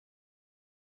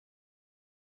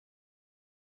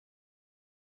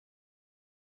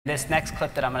This next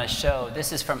clip that I'm going to show,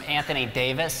 this is from Anthony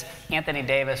Davis. Anthony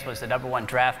Davis was the #1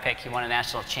 draft pick. He won a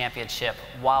national championship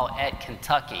while at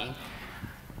Kentucky.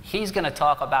 He's going to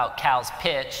talk about Cal's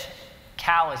pitch.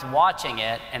 Cal is watching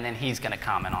it, and then he's going to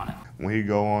comment on it. When he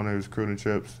go on his recruiting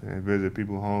trips and visit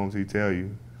people's homes, he tell you,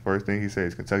 first thing he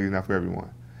says, Kentucky's not for everyone.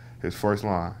 His first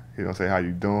line. He don't say how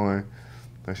you doing,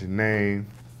 that's your name.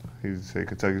 He say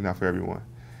Kentucky's not for everyone.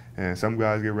 And some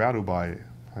guys get rattled by it.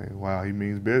 Like, wow, he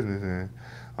means business,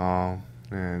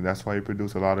 and that's why he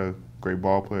produced a lot of great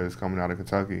ball players coming out of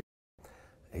Kentucky.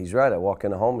 He's right. I walk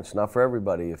in the home, it's not for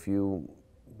everybody. If you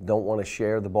don't want to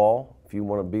share the ball, if you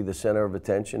want to be the center of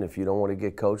attention, if you don't want to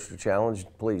get coached or challenged,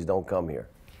 please don't come here.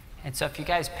 And so if you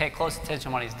guys pay close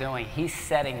attention to what he's doing, he's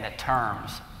setting the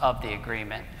terms of the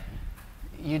agreement.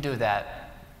 You do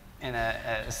that in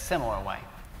a similar way.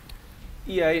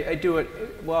 Yeah, I do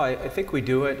it. Well, I think we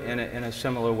do it in a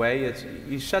similar way.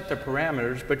 You set the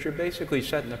parameters, but you're basically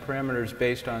setting the parameters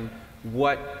based on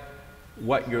what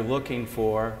you're looking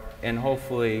for, and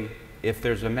hopefully, if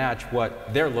there's a match,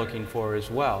 what they're looking for as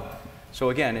well.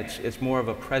 So again, it's more of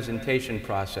a presentation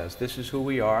process. This is who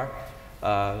we are.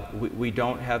 We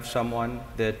don't have someone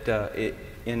that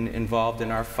involved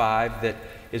in our 5 that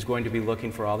is going to be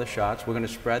looking for all the shots. We're going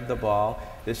to spread the ball.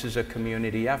 This is a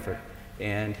community effort.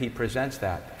 And he presents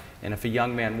that. And if a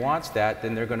young man wants that,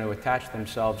 then they're going to attach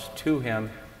themselves to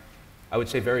him, I would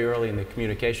say very early in the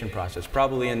communication process,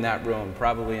 probably in that room,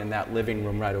 probably in that living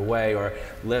room right away, or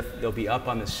they'll be up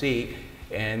on the seat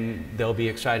and they'll be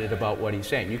excited about what he's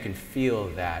saying. You can feel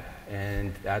that,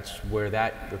 and that's where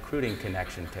that recruiting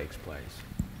connection takes place.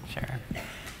 Sure.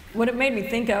 What it made me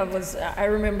think of was, I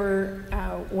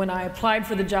remember when I applied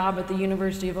for the job at the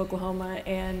University of Oklahoma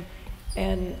and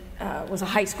was a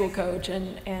high school coach,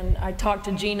 and I talked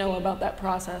to Gino about that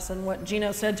process, and what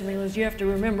Gino said to me was, you have to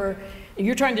remember,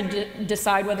 you're trying to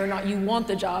decide whether or not you want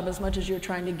the job as much as you're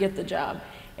trying to get the job.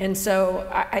 And so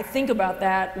I think about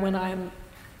that when I'm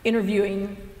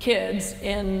interviewing kids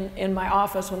in my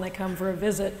office when they come for a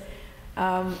visit.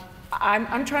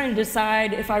 I'm trying to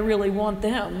decide if I really want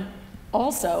them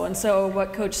also. And so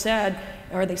what Coach said,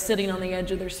 are they sitting on the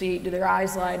edge of their seat? Do their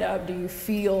eyes light up? Do you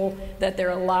feel that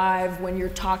they're alive when you're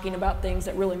talking about things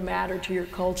that really matter to your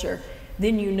culture?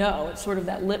 Then you know, it's sort of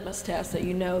that litmus test that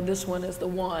you know this one is the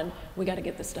one, we got to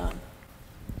get this done.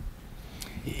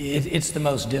 It's the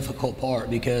most difficult part,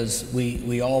 because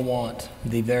we all want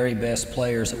the very best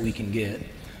players that we can get,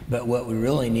 but what we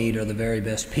really need are the very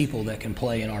best people that can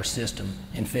play in our system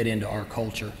and fit into our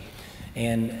culture.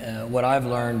 And what I've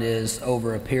learned is,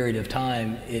 over a period of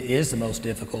time, it is the most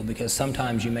difficult, because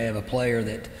sometimes you may have a player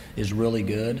that is really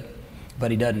good, but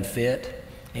he doesn't fit,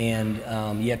 and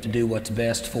you have to do what's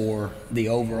best for the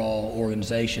overall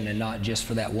organization and not just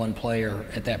for that one player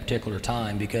at that particular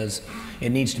time, because it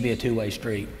needs to be a two-way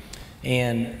street.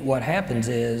 And what happens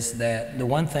is that the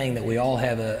one thing that we all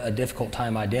have a difficult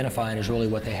time identifying is really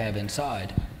what they have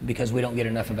inside, because we don't get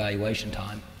enough evaluation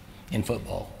time in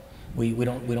football. We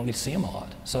don't get to see them a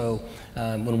lot. So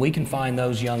when we can find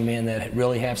those young men that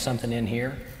really have something in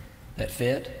here that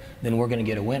fit, then we're going to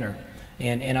get a winner.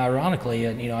 And ironically,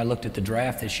 you know, I looked at the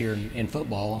draft this year in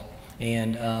football,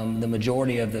 and the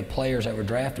majority of the players that were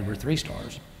drafted were 3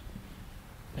 stars,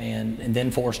 and then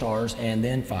 4 stars, and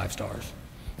then 5 stars.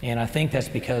 And I think that's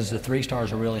because the 3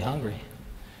 stars are really hungry.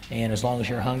 And as long as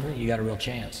you're hungry, you got a real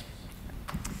chance.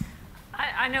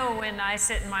 I know when I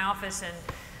sit in my office and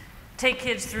take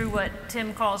kids through what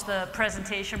Tim calls the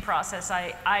presentation process,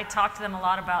 I talk to them a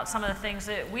lot about some of the things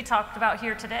that we talked about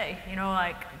here today. You know,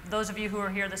 like those of you who were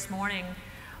here this morning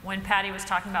when Patty was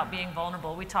talking about being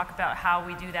vulnerable, we talk about how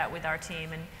we do that with our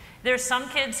team. And there's some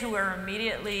kids who are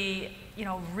immediately, you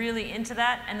know, really into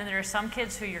that, and then there are some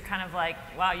kids who you're kind of like,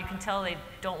 wow, you can tell they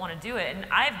don't want to do it. And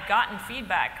I've gotten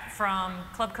feedback from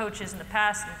club coaches in the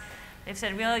past, and they've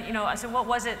said, well, you know, I said, what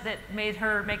was it that made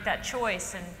her make that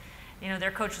choice? And you know,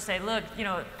 their coach will say, look, you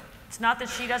know, it's not that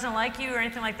she doesn't like you or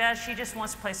anything like that. She just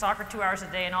wants to play soccer 2 hours a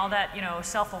day, and all that, you know,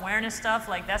 self-awareness stuff,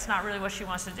 like that's not really what she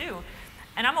wants to do.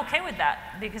 And I'm okay with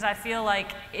that, because I feel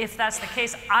like if that's the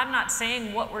case, I'm not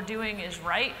saying what we're doing is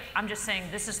right. I'm just saying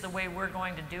this is the way we're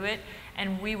going to do it,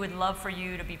 and we would love for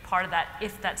you to be part of that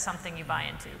if that's something you buy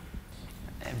into.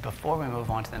 And before we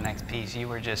move on to the next piece, you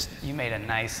made a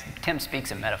nice, Tim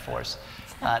speaks in metaphors,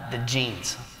 the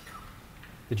genes.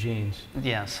 The genes.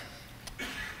 Yes.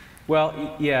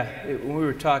 Well, yeah, when we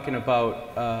were talking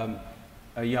about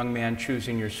a young man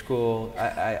choosing your school,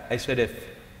 I said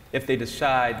if they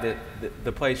decide that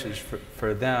the place is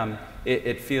for them,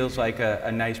 it feels like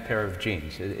a nice pair of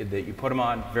jeans. That you put them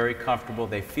on, very comfortable,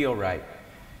 they feel right.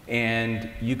 And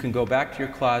you can go back to your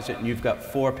closet and you've got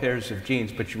 4 pairs of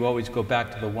jeans, but you always go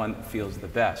back to the one that feels the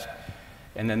best.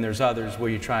 And then there's others where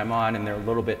you try them on and they're a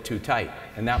little bit too tight.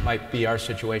 And that might be our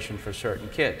situation for certain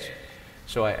kids.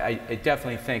 So I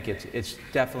definitely think it's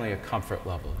definitely a comfort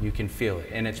level. You can feel it.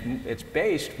 And it's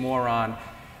based more on,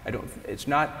 it's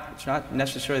not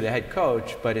necessarily the head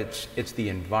coach, but it's the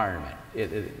environment.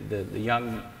 The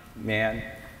young man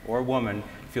or woman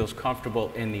feels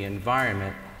comfortable in the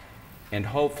environment, and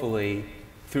hopefully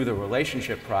through the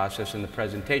relationship process and the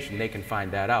presentation they can find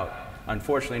that out.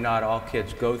 Unfortunately, not all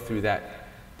kids go through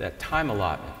that time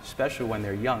allotment, especially when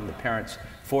they're young. The parents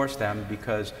force them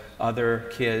because other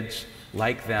kids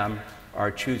like them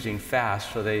are choosing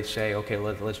fast, so they say, okay,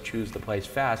 let's choose the place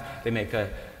fast. They make a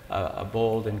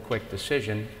bold and quick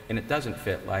decision, and it doesn't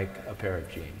fit like a pair of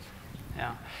jeans.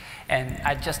 Yeah. And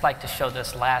I'd just like to show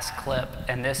this last clip,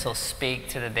 and this will speak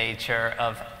to the nature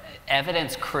of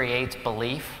evidence creates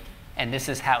belief, and this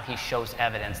is how he shows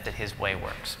evidence that his way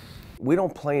works. We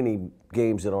don't play any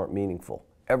games that aren't meaningful.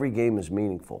 Every game is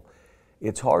meaningful.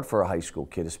 It's hard for a high school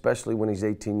kid, especially when he's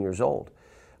 18 years old.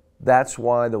 That's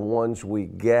why the ones we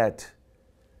get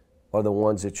are the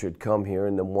ones that should come here,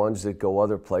 and the ones that go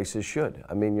other places should.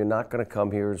 I mean, you're not going to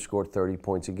come here and score 30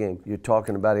 points a game. You're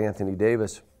talking about Anthony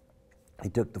Davis. He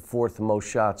took the 4th most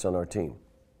shots on our team,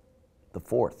 the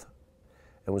 4th,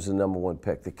 and was the #1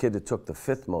 pick. The kid that took the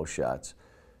 5th most shots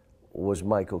was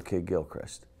Michael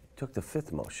Kidd-Gilchrist. He took the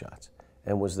 5th most shots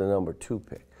and was the #2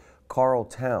 pick. Carl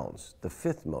Towns, the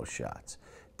 5th most shots.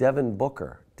 Devin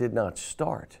Booker did not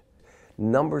start.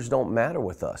 Numbers don't matter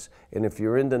with us, and if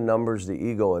you're into numbers, the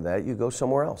ego of that, you go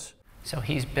somewhere else. So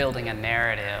he's building a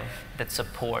narrative that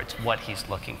supports what he's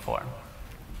looking for.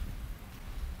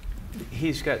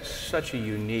 He's got such a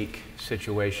unique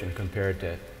situation compared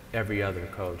to every other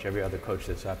coach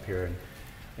that's up here,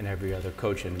 and every other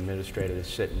coach and administrator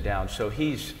that's sitting down. So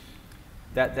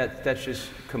that's just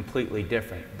completely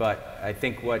different. But I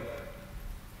think what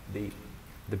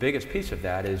the biggest piece of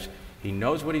that is he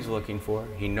knows what he's looking for,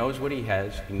 he knows what he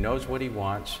has, he knows what he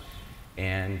wants,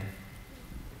 and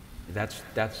that's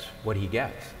what he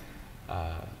gets.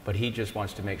 But he just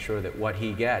wants to make sure that what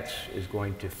he gets is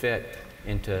going to fit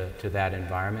into that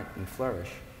environment and flourish,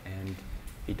 and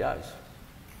he does.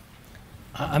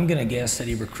 I'm going to guess that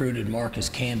he recruited Marcus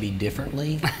Camby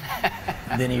differently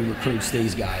than he recruits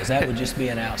these guys. That would just be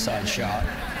an outside shot.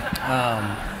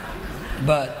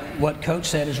 But what Coach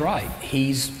said is right.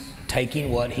 He's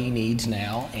taking what he needs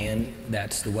now, and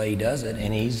that's the way he does it,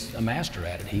 and he's a master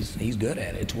at it. He's good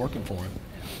at it. It's working for him.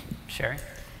 Sherri?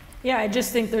 Yeah, I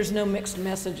just think there's no mixed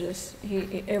messages.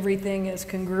 Everything is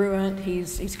congruent.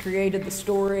 He's created the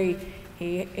story.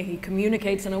 He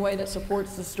communicates in a way that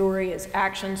supports the story. His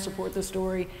actions support the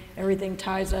story. Everything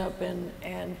ties up,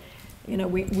 and you know,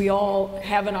 we all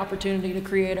have an opportunity to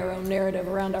create our own narrative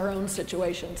around our own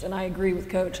situations. And I agree with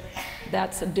Coach.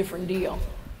 That's a different deal.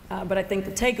 But I think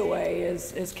the takeaway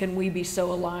is can we be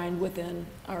so aligned within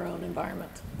our own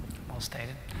environment? Well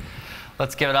stated.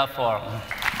 Let's give it up for him.